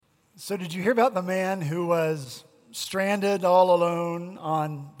So did you hear about the man who was stranded all alone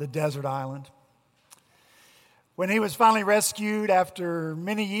on the desert island? When he was finally rescued after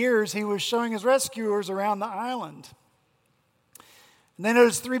many years, he was showing his rescuers around the island. And they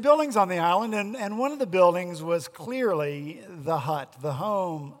noticed 3 buildings on the island, and one of the buildings was clearly the hut, the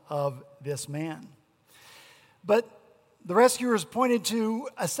home of this man. But the rescuers pointed to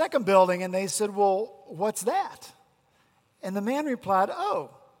a second building, and they said, "Well, what's that?" And the man replied, "Oh,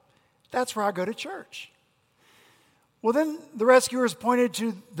 that's where I go to church." Well, then the rescuers pointed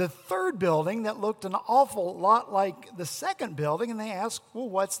to the third building that looked an awful lot like the second building, and they asked, "Well,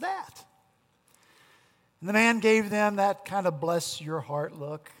 what's that?" And the man gave them that kind of bless your heart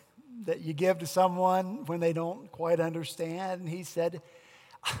look that you give to someone when they don't quite understand. And he said,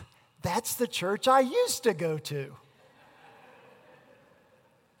 "That's the church I used to go to."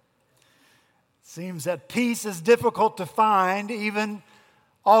 Seems that peace is difficult to find, even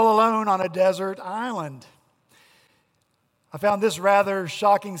all alone on a desert island. I found this rather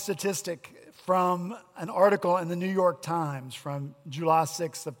shocking statistic from an article in the New York Times from July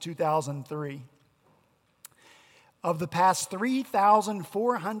 6th of 2003. Of the past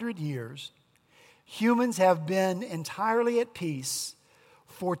 3,400 years, humans have been entirely at peace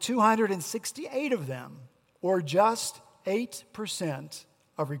for 268 of them, or just 8%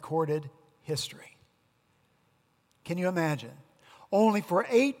 of recorded history. Can you imagine? Only for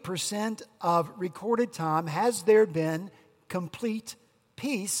 8% of recorded time has there been complete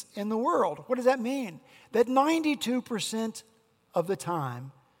peace in the world. What does that mean? That 92% of the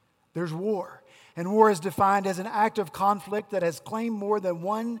time there's war. And war is defined as an act of conflict that has claimed more than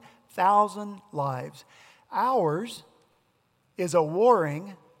 1,000 lives. Ours is a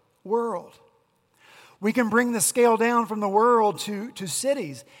warring world. We can bring the scale down from the world to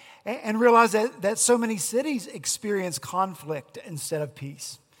cities and realize that so many cities experience conflict instead of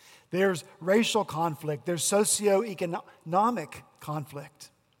peace. There's racial conflict. There's socioeconomic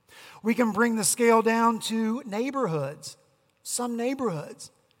conflict. We can bring the scale down to neighborhoods. Some neighborhoods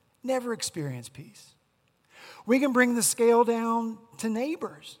never experience peace. We can bring the scale down to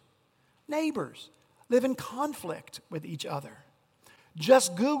neighbors. Neighbors live in conflict with each other.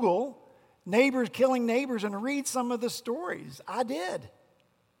 Just Google neighbors killing neighbors and read some of the stories. I did.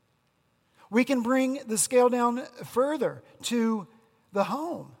 We can bring the scale down further to the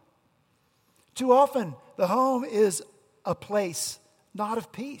home. Too often, the home is a place not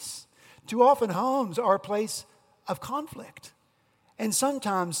of peace. Too often, homes are a place of conflict, and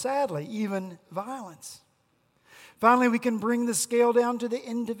sometimes, sadly, even violence. Finally, we can bring the scale down to the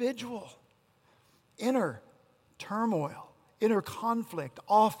individual. Inner turmoil, inner conflict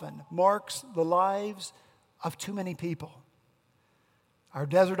often marks the lives of too many people. Our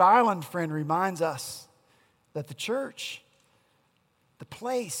desert island friend reminds us that the church, the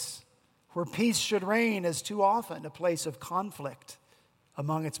place where peace should reign, is too often a place of conflict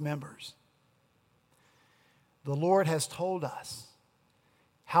among its members. The Lord has told us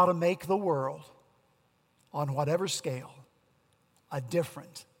how to make the world, on whatever scale, a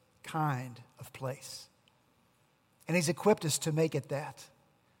different kind of place. And He's equipped us to make it that.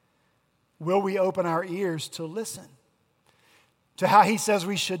 Will we open our ears to listen to how He says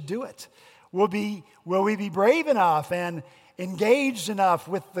we should do it? Will we be brave enough and engaged enough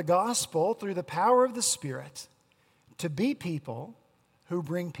with the gospel through the power of the Spirit to be people who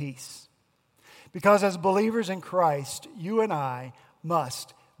bring peace? Because as believers in Christ, you and I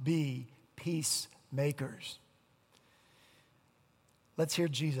must be peacemakers. Let's hear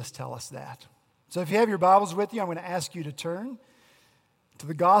Jesus tell us that. So if you have your Bibles with you, I'm going to ask you to turn to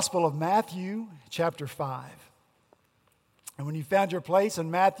the Gospel of Matthew, chapter 5. And when you found your place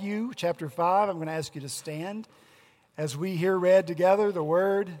in Matthew, chapter 5, I'm going to ask you to stand as we hear read together the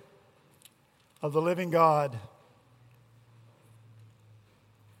word of the living God.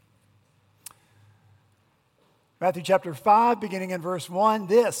 Matthew chapter 5, beginning in verse 1,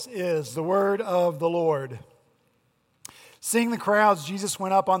 this is the word of the Lord. Seeing the crowds, Jesus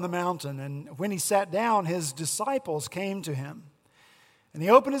went up on the mountain, and when He sat down, His disciples came to Him. And He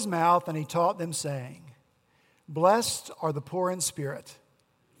opened His mouth, and He taught them, saying, "Blessed are the poor in spirit,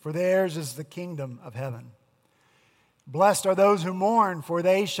 for theirs is the kingdom of heaven. Blessed are those who mourn, for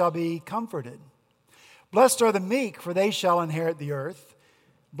they shall be comforted. Blessed are the meek, for they shall inherit the earth.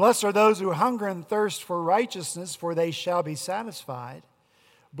 Blessed are those who hunger and thirst for righteousness, for they shall be satisfied.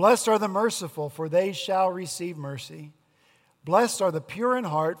 Blessed are the merciful, for they shall receive mercy. Blessed are the pure in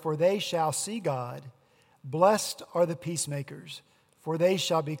heart, for they shall see God. Blessed are the peacemakers, for they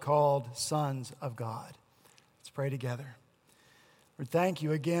shall be called sons of God." Let's pray together. Lord, thank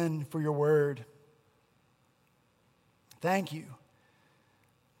you again for your word. Thank you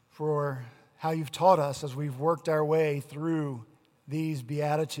for how you've taught us as we've worked our way through these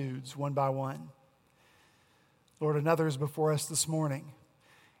Beatitudes one by one. Lord, another is before us this morning.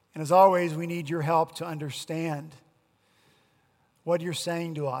 And as always, we need your help to understand what you're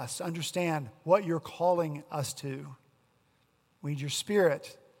saying to us, understand what you're calling us to. We need your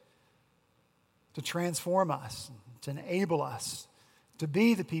Spirit to transform us, to enable us to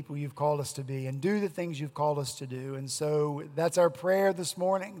be the people you've called us to be and do the things you've called us to do. And so that's our prayer this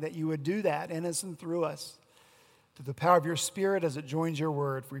morning, that you would do that in us and through us, through the power of your Spirit as it joins your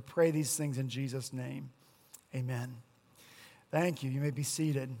word. We pray these things in Jesus' name. Amen. Thank you. You may be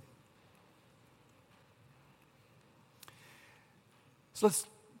seated. So let's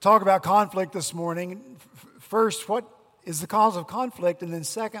talk about conflict this morning. First, what is the cause of conflict? And then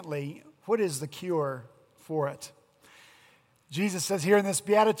secondly, what is the cure for it? Jesus says here in this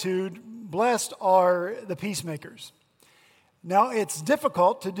beatitude, blessed are the peacemakers. Now, it's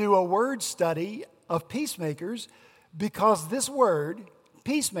difficult to do a word study of peacemakers because this word,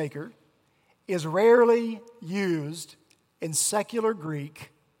 peacemaker, is rarely used in secular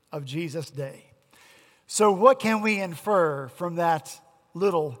Greek of Jesus' day. So what can we infer from that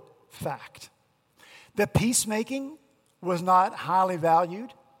little fact? That peacemaking was not highly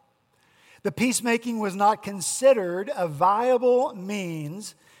valued. The peacemaking was not considered a viable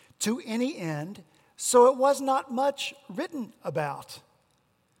means to any end, so it was not much written about.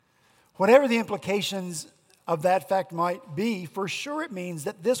 Whatever the implications of that fact might be, for sure it means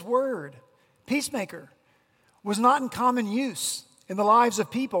that this word, peacemaker, was not in common use in the lives of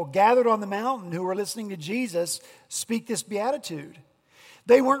people gathered on the mountain who were listening to Jesus speak this beatitude.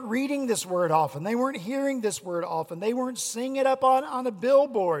 They weren't reading this word often. They weren't hearing this word often. They weren't seeing it up on a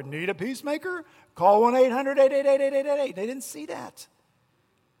billboard. Need a peacemaker? Call 1-800-888-8888. They didn't see that.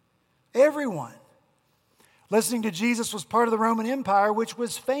 Everyone listening to Jesus was part of the Roman Empire, which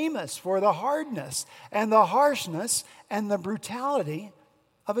was famous for the hardness and the harshness and the brutality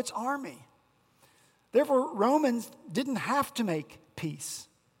of its army. Therefore, Romans didn't have to make peace.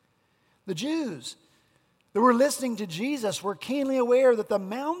 The Jews that were listening to Jesus were keenly aware that the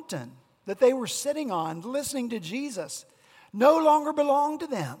mountain that they were sitting on, listening to Jesus, no longer belonged to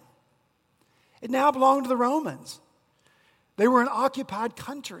them. It now belonged to the Romans. They were an occupied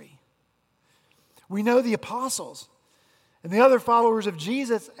country. We know the apostles and the other followers of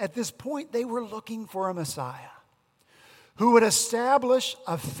Jesus at this point, they were looking for a Messiah who would establish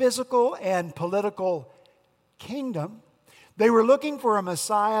a physical and political kingdom. They were looking for a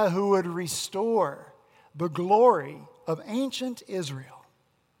Messiah who would restore the glory of ancient Israel.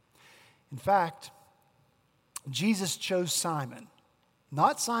 In fact, Jesus chose Simon,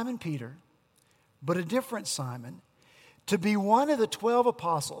 not Simon Peter, but a different Simon, to be one of the 12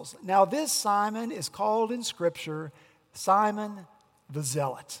 apostles. Now, this Simon is called in Scripture Simon the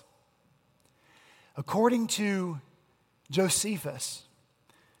Zealot. According to Josephus,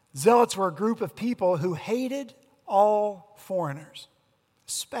 zealots were a group of people who hated all foreigners,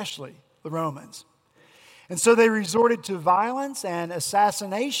 especially the Romans. And so they resorted to violence and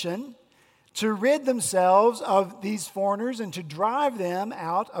assassination to rid themselves of these foreigners and to drive them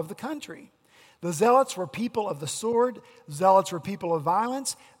out of the country. The zealots were people of the sword. Zealots were people of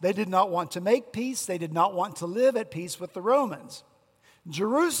violence. They did not want to make peace. They did not want to live at peace with the Romans.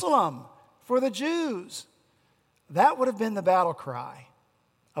 Jerusalem for the Jews. That would have been the battle cry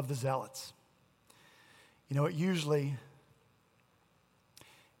of the zealots. You know, it usually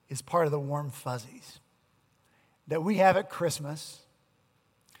is part of the warm fuzzies that we have at Christmas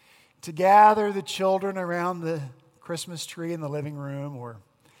to gather the children around the Christmas tree in the living room or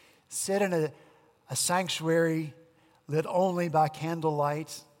sit in a sanctuary lit only by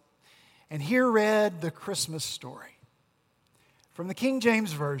candlelight and hear read the Christmas story from the King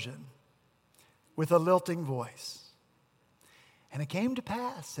James Version with a lilting voice. And it came to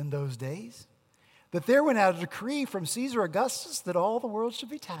pass in those days that there went out a decree from Caesar Augustus that all the world should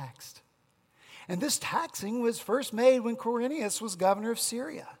be taxed. And this taxing was first made when Quirinius was governor of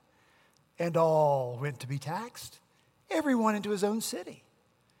Syria. And all went to be taxed, everyone into his own city.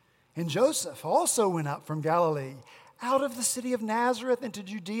 And Joseph also went up from Galilee, out of the city of Nazareth into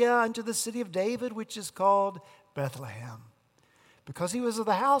Judea, into the city of David, which is called Bethlehem, because he was of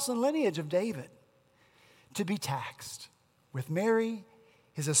the house and lineage of David, to be taxed, with Mary,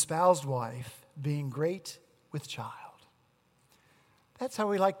 his espoused wife, being great with child. That's how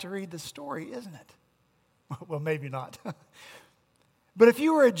we like to read the story, isn't it? Well, maybe not. But if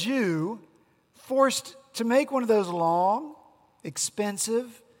you were a Jew forced to make one of those long,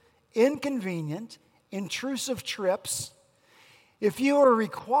 expensive, inconvenient, intrusive trips, if you were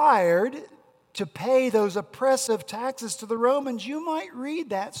required to pay those oppressive taxes to the Romans, you might read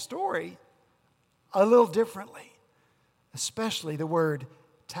that story a little differently, especially the word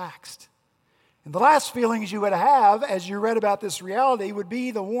taxed. And the last feelings you would have as you read about this reality would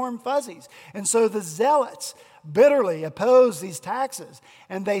be the warm fuzzies. And so the zealots bitterly opposed these taxes,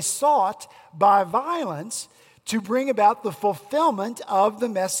 and they sought by violence to bring about the fulfillment of the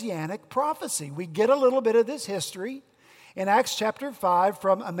messianic prophecy. We get a little bit of this history in Acts chapter 5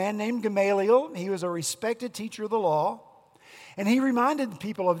 from a man named Gamaliel. He was a respected teacher of the law, and he reminded the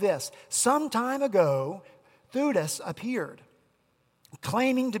people of this. Some time ago, Theudas appeared,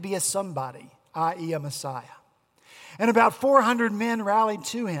 claiming to be a somebody, i.e. a Messiah. And about 400 men rallied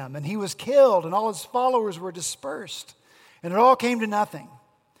to him, and he was killed, and all his followers were dispersed, and it all came to nothing.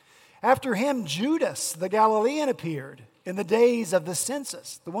 After him, Judas the Galilean appeared in the days of the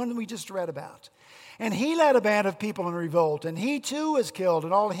census, the one that we just read about. And he led a band of people in revolt, and he too was killed,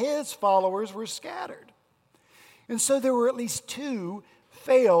 and all his followers were scattered. And so there were at least 2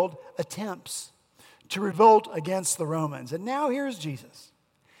 failed attempts to revolt against the Romans. And now here's Jesus.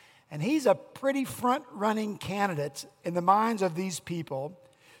 And he's a pretty front-running candidate in the minds of these people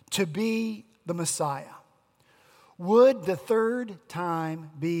to be the Messiah. Would the third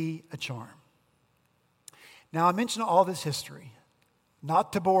time be a charm? Now, I mention all this history,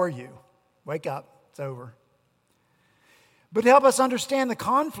 not to bore you. Wake up, it's over. But to help us understand the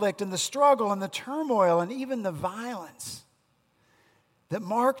conflict and the struggle and the turmoil and even the violence that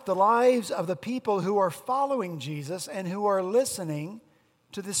marked the lives of the people who are following Jesus and who are listening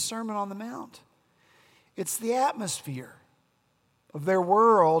to this Sermon on the Mount. It's the atmosphere of their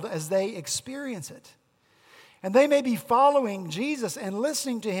world as they experience it. And they may be following Jesus and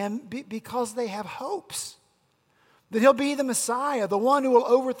listening to him because they have hopes that he'll be the Messiah, the one who will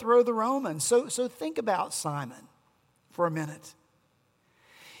overthrow the Romans. So think about Simon for a minute.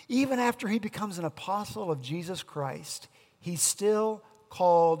 Even after he becomes an apostle of Jesus Christ, he's still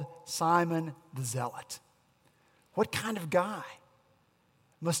called Simon the Zealot. What kind of guy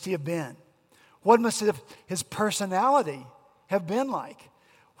must he have been? What must his personality have been like?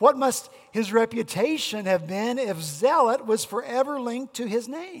 What must his reputation have been if zealot was forever linked to his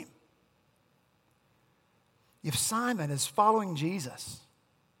name? If Simon is following Jesus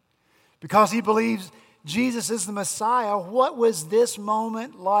because he believes Jesus is the Messiah, what was this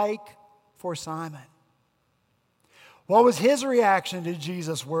moment like for Simon? What was his reaction to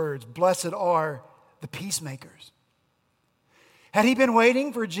Jesus' words, "Blessed are the peacemakers"? Had he been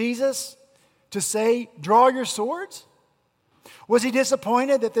waiting for Jesus to say, "Draw your swords"? Was he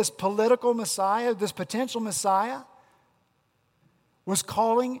disappointed that this political Messiah, this potential Messiah, was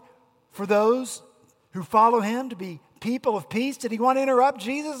calling for those who follow him to be people of peace? Did he want to interrupt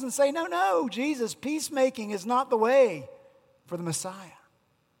Jesus and say, no, Jesus, peacemaking is not the way for the Messiah?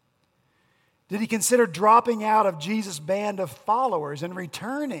 Did he consider dropping out of Jesus' band of followers and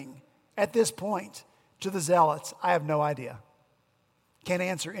returning at this point to the zealots? I have no idea. Can't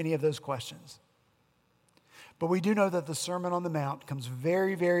answer any of those questions. But we do know that the Sermon on the Mount comes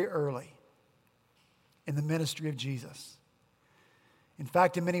very, very early in the ministry of Jesus. In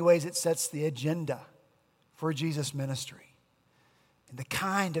fact, in many ways, it sets the agenda for Jesus' ministry and the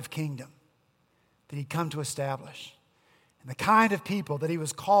kind of kingdom that he'd come to establish and the kind of people that he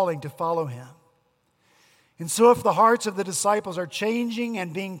was calling to follow him. And so if the hearts of the disciples are changing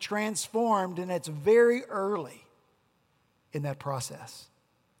and being transformed, and it's very early in that process.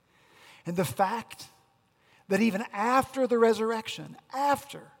 And the fact that even after the resurrection,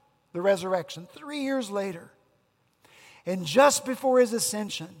 3 years later, and just before his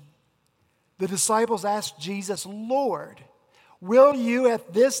ascension, the disciples asked Jesus, "Lord, will you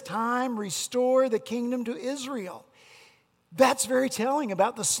at this time restore the kingdom to Israel?" That's very telling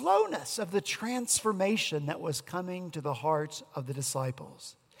about the slowness of the transformation that was coming to the hearts of the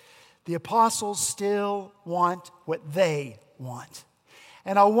disciples. The apostles still want what they want.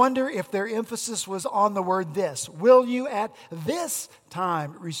 And I wonder if their emphasis was on the word "this." Will you at this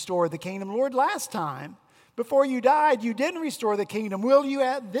time restore the kingdom? Lord, last time, before you died, you didn't restore the kingdom. Will you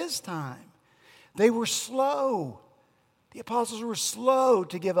at this time? They were slow. The apostles were slow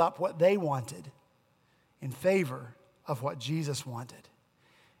to give up what they wanted in favor of what Jesus wanted.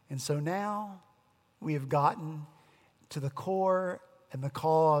 And so now we have gotten to the core and the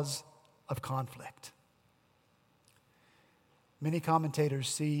cause of conflict. Many commentators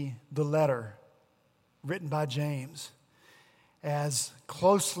see the letter written by James as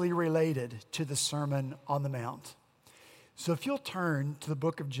closely related to the Sermon on the Mount. So if you'll turn to the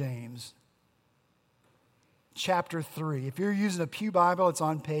book of James, chapter 3. If you're using a Pew Bible, it's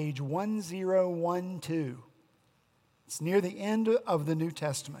on page 1012. It's near the end of the New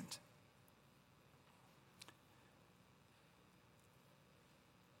Testament.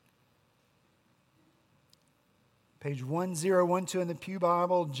 Page 1012 in the Pew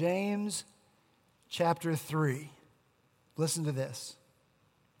Bible, James chapter 3. Listen to this.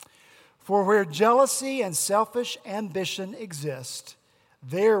 For where jealousy and selfish ambition exist,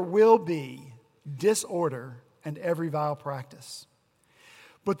 there will be disorder and every vile practice.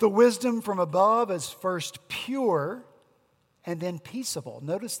 But the wisdom from above is first pure and then peaceable.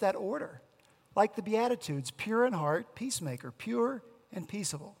 Notice that order. Like the Beatitudes, pure in heart, peacemaker, pure and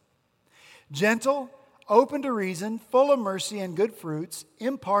peaceable. Gentle, open to reason, full of mercy and good fruits,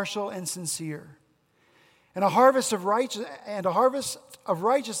 impartial and sincere. And a harvest of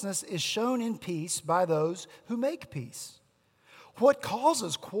righteousness is shown in peace by those who make peace. What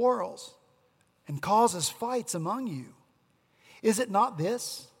causes quarrels and causes fights among you? Is it not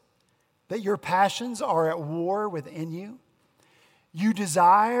this, that your passions are at war within you? You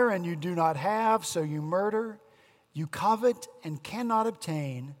desire and you do not have, so you murder. You covet and cannot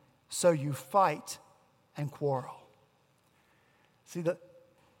obtain, so you fight and quarrel. See,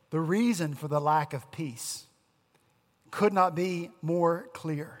 the reason for the lack of peace could not be more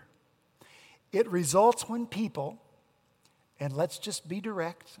clear. It results when people, and let's just be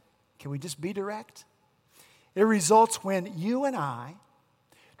direct. Can we just be direct? It results when you and I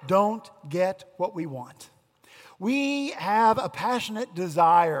don't get what we want. We have a passionate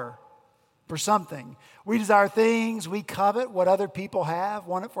desire for something. We desire things, we covet what other people have,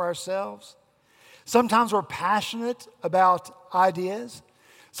 want it for ourselves. Sometimes we're passionate about ideas.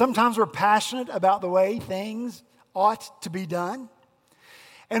 Sometimes we're passionate about the way things ought to be done.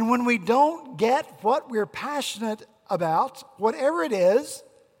 And when we don't get what we're passionate about, whatever it is,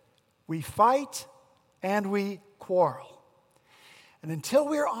 we fight and we quarrel. And until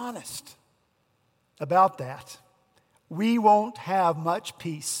we're honest about that, we won't have much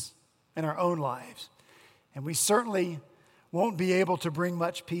peace in our own lives. And we certainly won't be able to bring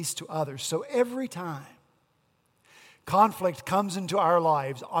much peace to others. So every time conflict comes into our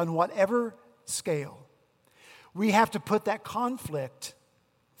lives on whatever scale, we have to put that conflict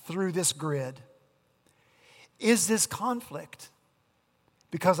through this grid. Is this conflict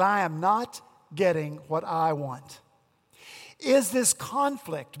because I am not getting what I want? Is this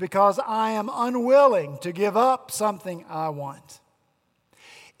conflict because I am unwilling to give up something I want?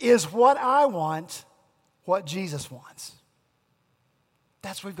 Is what I want what Jesus wants?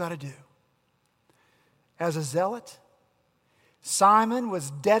 That's what we've got to do. As a zealot, Simon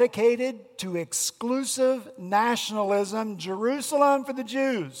was dedicated to exclusive nationalism, Jerusalem for the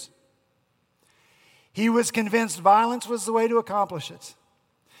Jews. He was convinced violence was the way to accomplish it.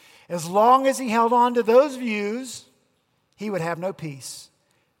 As long as he held on to those views, he would have no peace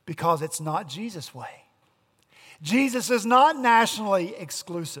because it's not Jesus' way. Jesus is not nationally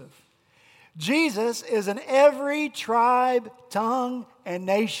exclusive. Jesus is an every tribe, tongue, and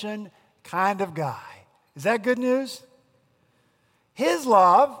nation kind of guy. Is that good news? His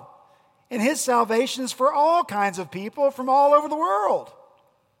love and his salvation is for all kinds of people from all over the world.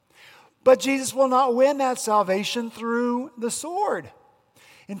 But Jesus will not win that salvation through the sword.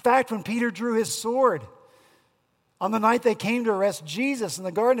 In fact, when Peter drew his sword on the night they came to arrest Jesus in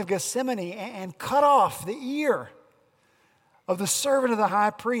the Garden of Gethsemane and cut off the ear of the servant of the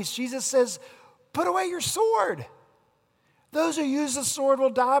high priest, Jesus says, "Put away your sword. Those who use the sword will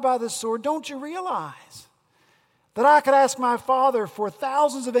die by the sword. Don't you realize that I could ask my Father for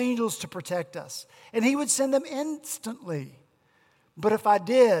thousands of angels to protect us, and he would send them instantly? But if I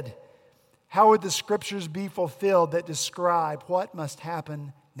did, how would the scriptures be fulfilled that describe what must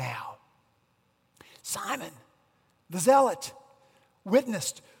happen now?" Simon, the zealot,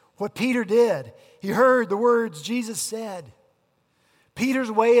 witnessed what Peter did. He heard the words Jesus said.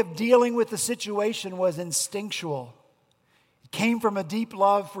 Peter's way of dealing with the situation was instinctual. It came from a deep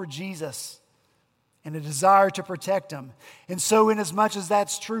love for Jesus and a desire to protect him. And so inasmuch as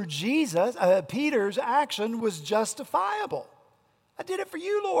that's true, Peter's action was justifiable. I did it for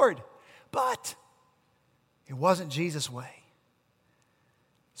you, Lord. But it wasn't Jesus' way.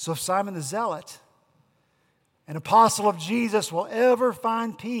 So if Simon the Zealot, an apostle of Jesus, will ever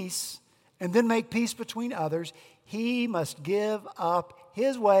find peace and then make peace between others, he must give up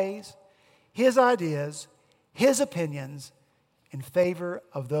his ways, his ideas, his opinions in favor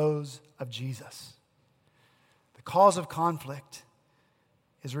of those of Jesus. The cause of conflict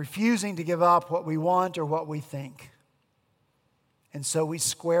is refusing to give up what we want or what we think. And so we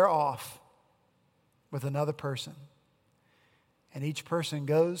square off with another person. And each person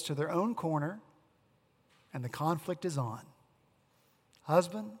goes to their own corner, and the conflict is on.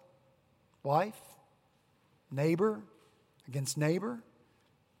 Husband, wife, neighbor against neighbor,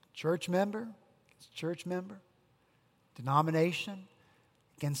 church member against church member, denomination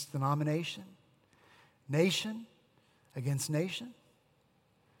against denomination, nation against nation.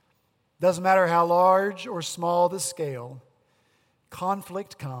 Doesn't matter how large or small the scale,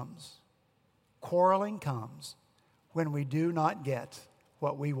 conflict comes, quarreling comes when we do not get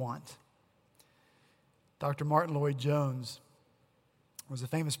what we want. Dr. Martin Lloyd-Jones was a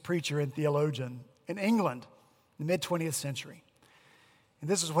famous preacher and theologian in England in the mid-20th century. And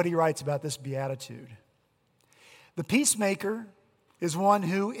this is what he writes about this beatitude. The peacemaker is one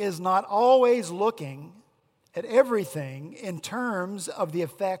who is not always looking at everything in terms of the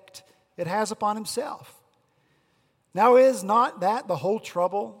effect it has upon himself. Now, is not that the whole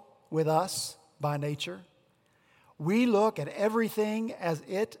trouble with us by nature? We look at everything as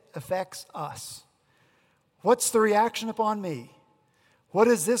it affects us. What's the reaction upon me? What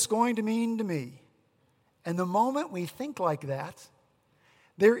is this going to mean to me? And the moment we think like that,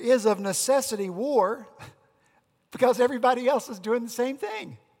 there is of necessity war because everybody else is doing the same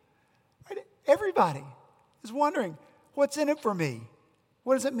thing. Right? Everybody is wondering, what's in it for me?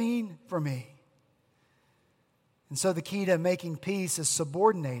 What does it mean for me? And so the key to making peace is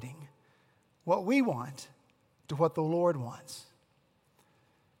subordinating what we want to what the Lord wants.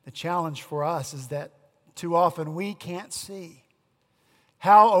 The challenge for us is that too often we can't see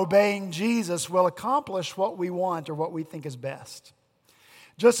how obeying Jesus will accomplish what we want or what we think is best.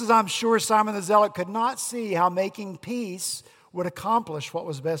 Just as I'm sure Simon the Zealot could not see how making peace would accomplish what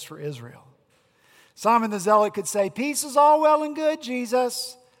was best for Israel. Simon the Zealot could say, peace is all well and good,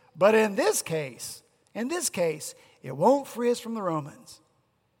 Jesus, but in this case, it won't free us from the Romans.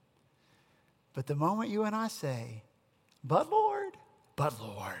 But the moment you and I say, but Lord,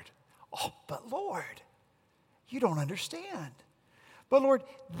 you don't understand. But Lord,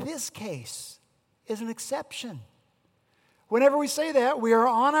 this case is an exception. Whenever we say that, we are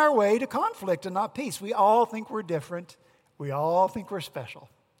on our way to conflict and not peace. We all think we're different. We all think we're special.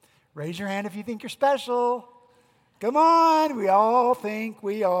 Raise your hand if you think you're special. Come on, we all think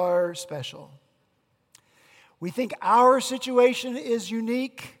we are special. We think our situation is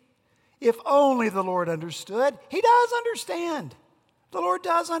unique. If only the Lord understood. He does understand. The Lord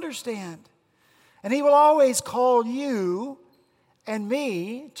does understand. And He will always call you and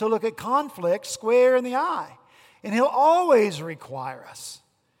me to look at conflict square in the eye. And He'll always require us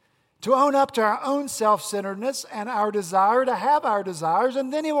to own up to our own self-centeredness and our desire to have our desires,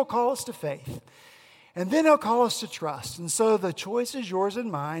 and then He will call us to faith. And then He'll call us to trust. And so the choice is yours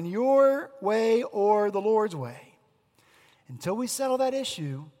and mine, your way or the Lord's way. Until we settle that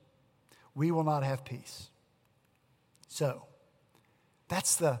issue, we will not have peace. So,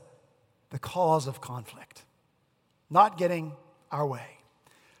 that's the cause of conflict. Not getting our way.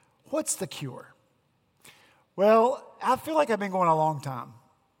 What's the cure? Well, I feel like I've been going a long time.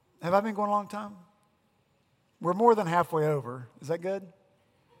 Have I been going a long time? We're more than halfway over. Is that good?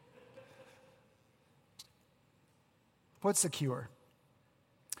 What's the cure?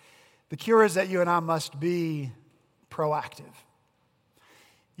 The cure is that you and I must be proactive.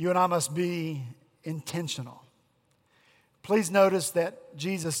 You and I must be intentional. Please notice that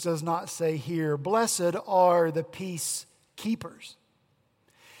Jesus does not say here, blessed are the peacekeepers.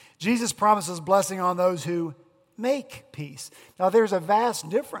 Jesus promises blessing on those who make peace. Now, there's a vast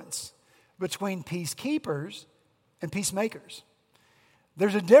difference between peacekeepers and peacemakers.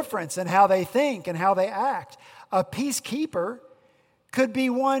 There's a difference in how they think and how they act. A peacekeeper could be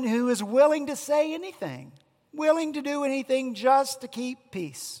one who is willing to say anything, willing to do anything just to keep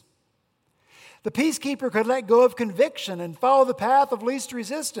peace. The peacekeeper could let go of conviction and follow the path of least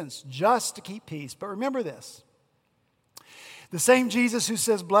resistance just to keep peace. But remember this. The same Jesus who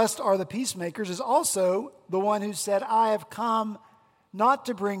says, blessed are the peacemakers, is also the one who said, I have come not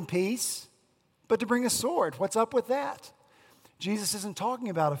to bring peace, but to bring a sword. What's up with that? Jesus isn't talking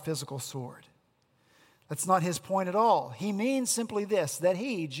about a physical sword. That's not His point at all. He means simply this, that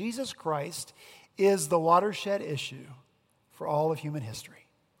He, Jesus Christ, is the watershed issue for all of human history.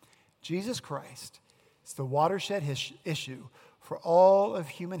 Jesus Christ is the watershed issue for all of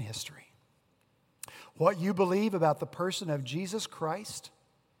human history. What you believe about the person of Jesus Christ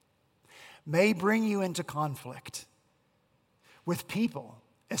may bring you into conflict with people,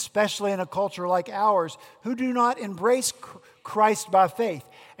 especially in a culture like ours, who do not embrace Christ by faith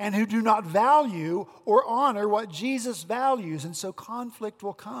and who do not value or honor what Jesus values. And so conflict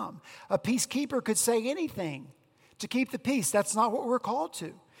will come. A peacekeeper could say anything to keep the peace. That's not what we're called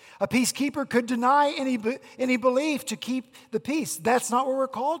to. A peacekeeper could deny any belief to keep the peace. That's not what we're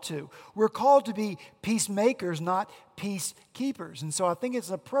called to. We're called to be peacemakers, not peacekeepers. And so I think it's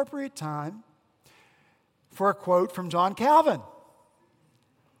an appropriate time for a quote from John Calvin.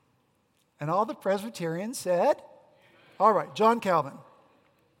 And all the Presbyterians said, all right, John Calvin.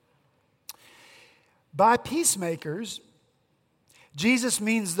 By peacemakers, Jesus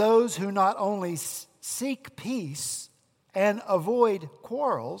means those who not only seek peace and avoid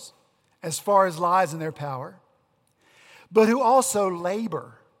quarrels as far as lies in their power, but who also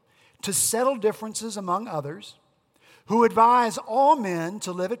labor to settle differences among others, who advise all men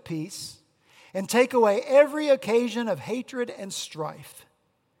to live at peace and take away every occasion of hatred and strife.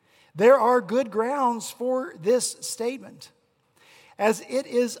 There are good grounds for this statement, as it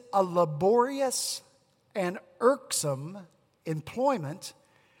is a laborious and irksome employment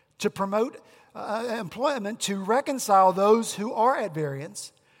to reconcile those who are at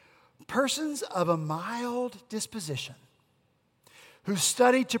variance, persons of a mild disposition, who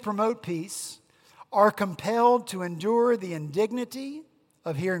study to promote peace, are compelled to endure the indignity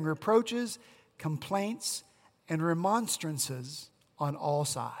of hearing reproaches, complaints, and remonstrances on all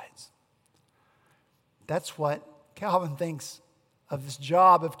sides. That's what Calvin thinks of this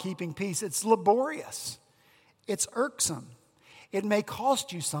job of keeping peace. It's laborious. It's irksome. It may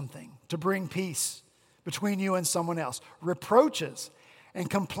cost you something to bring peace between you and someone else. Reproaches and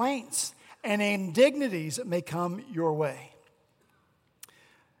complaints and indignities may come your way.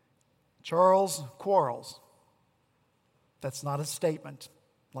 Charles Quarles. That's not a statement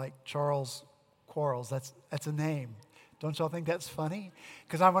like Charles Quarles. That's a name. Don't y'all think that's funny?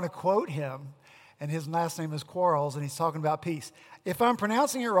 Because I'm going to quote him, and his last name is Quarles, and he's talking about peace. If I'm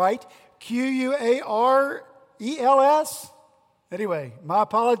pronouncing it right, Quarels. Anyway, my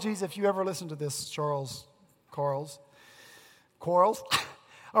apologies if you ever listen to this, Charles Quarles. Quarles?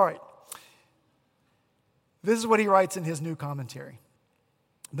 All right. This is what he writes in his new commentary.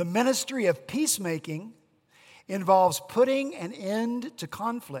 The ministry of peacemaking involves putting an end to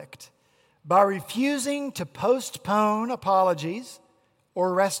conflict by refusing to postpone apologies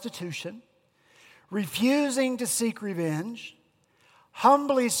or restitution, refusing to seek revenge,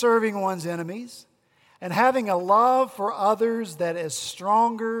 humbly serving one's enemies, and having a love for others that is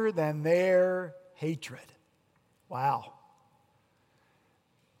stronger than their hatred. Wow.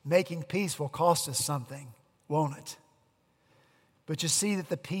 Making peace will cost us something, won't it? But you see that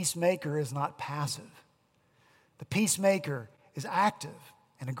the peacemaker is not passive. The peacemaker is active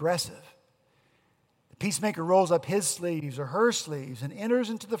and aggressive. The peacemaker rolls up his sleeves or her sleeves and enters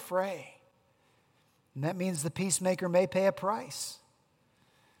into the fray. And that means the peacemaker may pay a price.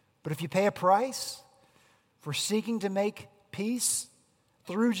 But if you pay a price for seeking to make peace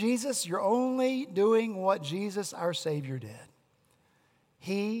through Jesus, you're only doing what Jesus, our Savior, did.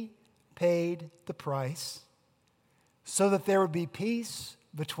 He paid the price so that there would be peace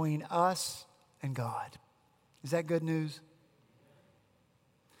between us and God. Is that good news?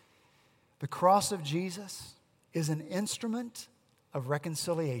 The cross of Jesus is an instrument of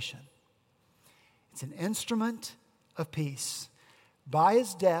reconciliation. It's an instrument of peace. By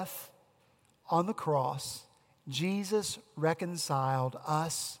his death on the cross, Jesus reconciled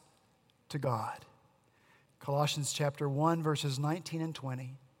us to God. Colossians chapter 1, verses 19 and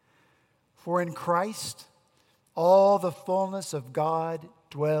 20. For in Christ, all the fullness of God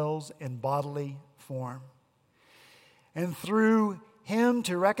dwells in bodily form. And through him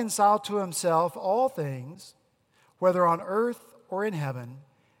to reconcile to himself all things, whether on earth or in heaven,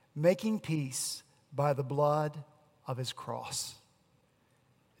 making peace by the blood of his cross.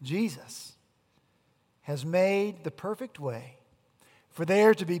 Jesus has made the perfect way for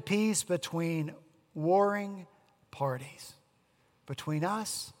there to be peace between warring parties, between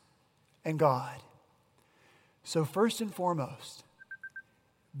us and God. So first and foremost,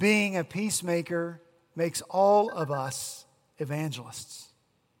 being a peacemaker makes all of us evangelists.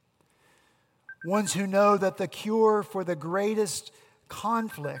 Ones who know that the cure for the greatest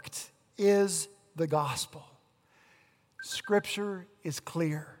conflict is the gospel. Scripture is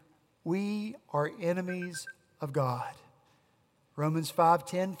clear. We are enemies of God. Romans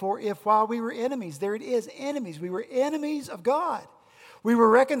 5:10, for if while we were enemies, there it is, enemies, we were enemies of God, we were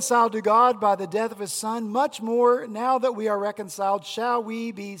reconciled to God by the death of his Son, much more now that we are reconciled, shall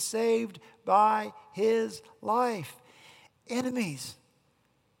we be saved by his life. Enemies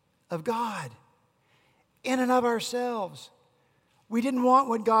of God. In and of ourselves. We didn't want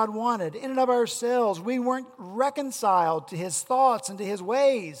what God wanted. In and of ourselves, we weren't reconciled to his thoughts and to his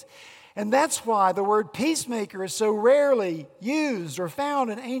ways. And that's why the word peacemaker is so rarely used or found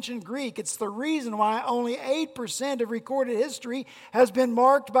in ancient Greek. It's the reason why only 8% of recorded history has been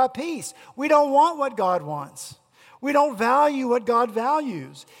marked by peace. We don't want what God wants. We don't value what God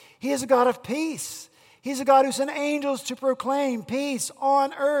values. He is a God of peace. He's a God who sent angels to proclaim peace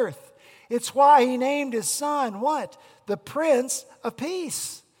on earth. It's why he named his Son, what? The Prince of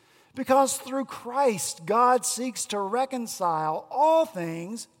Peace. Because through Christ, God seeks to reconcile all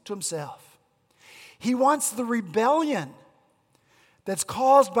things to himself. He wants the rebellion that's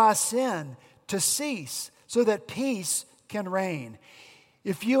caused by sin to cease so that peace can reign.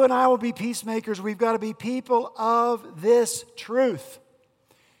 If you and I will be peacemakers, we've got to be people of this truth.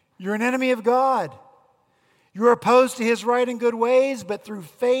 You're an enemy of God. You're opposed to His right and good ways, but through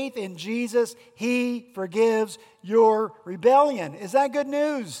faith in Jesus, He forgives your rebellion. Is that good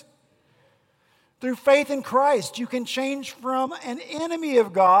news? Through faith in Christ, you can change from an enemy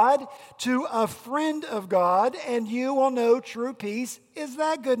of God to a friend of God, and you will know true peace. Is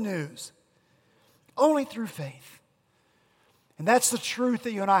that good news? Only through faith. And that's the truth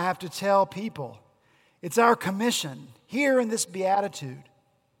that you and I have to tell people. It's our commission here in this Beatitude.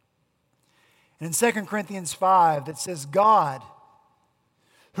 And in 2 Corinthians 5, that says, God,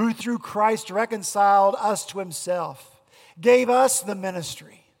 who through Christ reconciled us to Himself, gave us the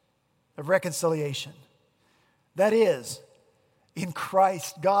ministry of reconciliation. That is, in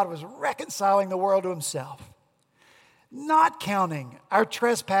Christ, God was reconciling the world to Himself, not counting our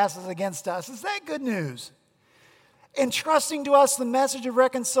trespasses against us. Is that good news? Entrusting to us the message of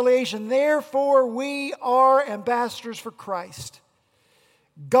reconciliation. Therefore, we are ambassadors for Christ.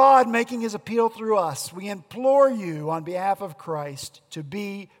 God making His appeal through us. We implore you on behalf of Christ to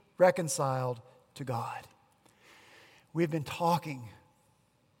be reconciled to God. We've been talking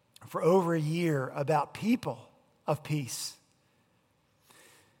for over a year about people of peace.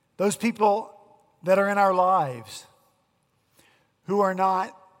 Those people that are in our lives who are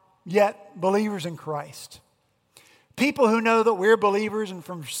not yet believers in Christ. People who know that we're believers and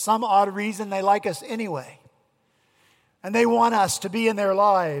for some odd reason they like us anyway. And they want us to be in their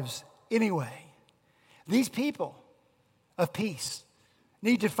lives anyway. These people of peace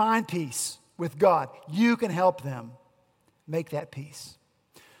need to find peace with God. You can help them make that peace.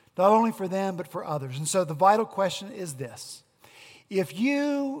 Not only for them, but for others. And so the vital question is this. If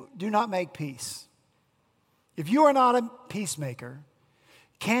you do not make peace, if you are not a peacemaker,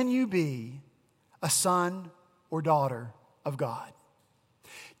 can you be a son or daughter of God?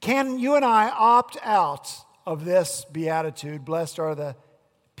 Can you and I opt out of this beatitude? Blessed are the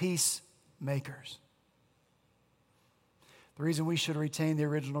peacemakers. The reason we should retain the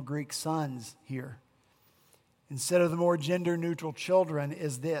original Greek sons here instead of the more gender-neutral children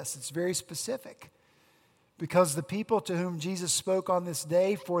is this. It's very specific. Because the people to whom Jesus spoke on this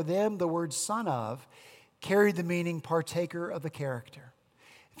day, for them the word son of carried the meaning partaker of the character.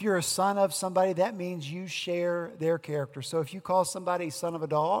 If you're a son of somebody, that means you share their character. So if you call somebody son of a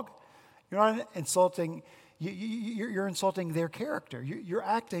dog, you're not insulting, you're insulting their character. You're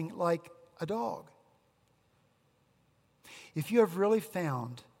acting like a dog. If you have really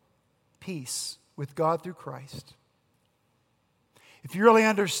found peace with God through Christ, if you really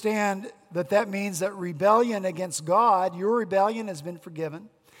understand that that means that rebellion against God, your rebellion has been forgiven.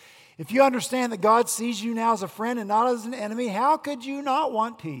 If you understand that God sees you now as a friend and not as an enemy, how could you not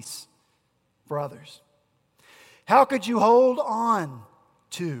want peace for others? How could you hold on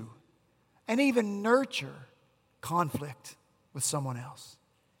to and even nurture conflict with someone else?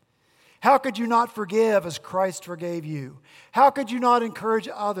 How could you not forgive as Christ forgave you? How could you not encourage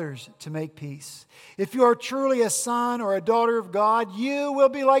others to make peace? If you are truly a son or a daughter of God, you will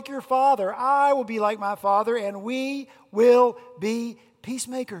be like your Father. I will be like my Father, and we will be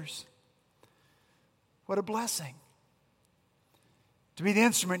peacemakers. What a blessing. To be the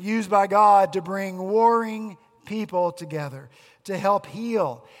instrument used by God to bring warring people together, to help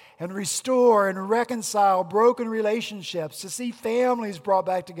heal and restore and reconcile broken relationships, to see families brought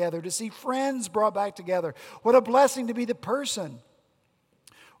back together, to see friends brought back together. What a blessing to be the person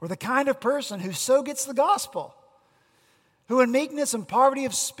or the kind of person who so gets the gospel, who in meekness and poverty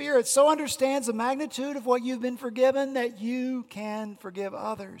of spirit so understands the magnitude of what you've been forgiven that you can forgive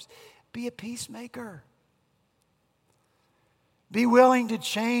others. Be a peacemaker. Be willing to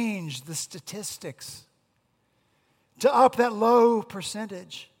change the statistics, to up that low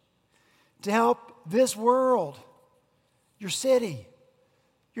percentage, to help this world, your city,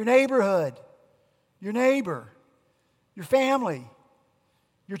 your neighborhood, your neighbor, your family,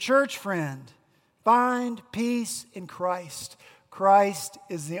 your church friend, find peace in Christ. Christ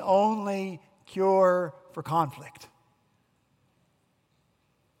is the only cure for conflict.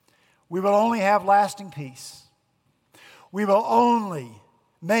 We will only have lasting peace. We will only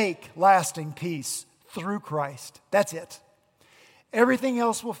make lasting peace through Christ. That's it. Everything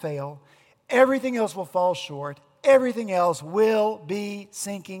else will fail. Everything else will fall short. Everything else will be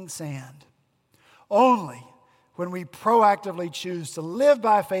sinking sand. Only when we proactively choose to live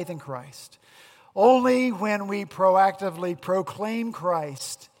by faith in Christ, only when we proactively proclaim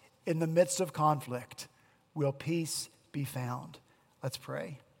Christ in the midst of conflict, will peace be found. Let's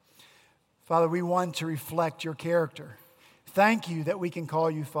pray. Father, we want to reflect your character. Thank you that we can call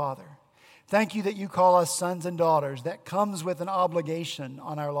you Father. Thank you that you call us sons and daughters. That comes with an obligation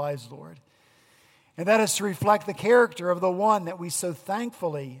on our lives, Lord. And that is to reflect the character of the one that we so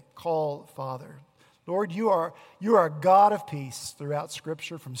thankfully call Father. Lord, you are a God of peace throughout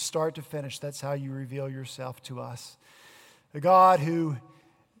Scripture from start to finish. That's how you reveal yourself to us. A God who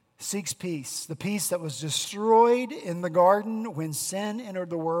seeks peace, the peace that was destroyed in the garden when sin entered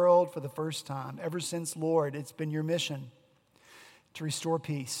the world for the first time. Ever since, Lord, it's been your mission to restore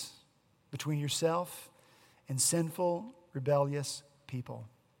peace between yourself and sinful, rebellious people.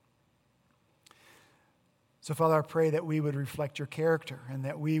 So, Father, I pray that we would reflect your character and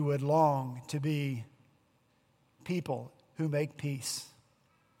that we would long to be people who make peace.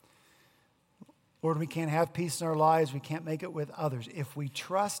 Lord, we can't have peace in our lives. We can't make it with others. If we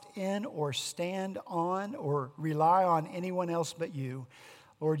trust in or stand on or rely on anyone else but you,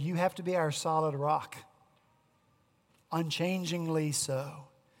 Lord, you have to be our solid rock, unchangingly so.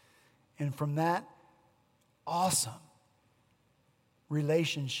 And from that awesome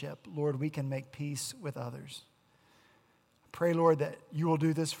relationship, Lord, we can make peace with others. I pray, Lord, that you will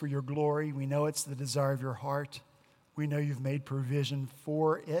do this for your glory. We know it's the desire of your heart. We know you've made provision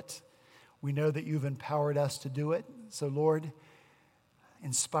for it. We know that you've empowered us to do it. So, Lord,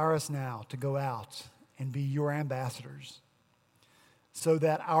 inspire us now to go out and be your ambassadors so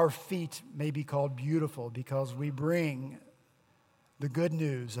that our feet may be called beautiful because we bring the good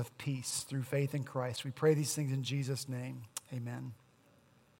news of peace through faith in Christ. We pray these things in Jesus' name. Amen.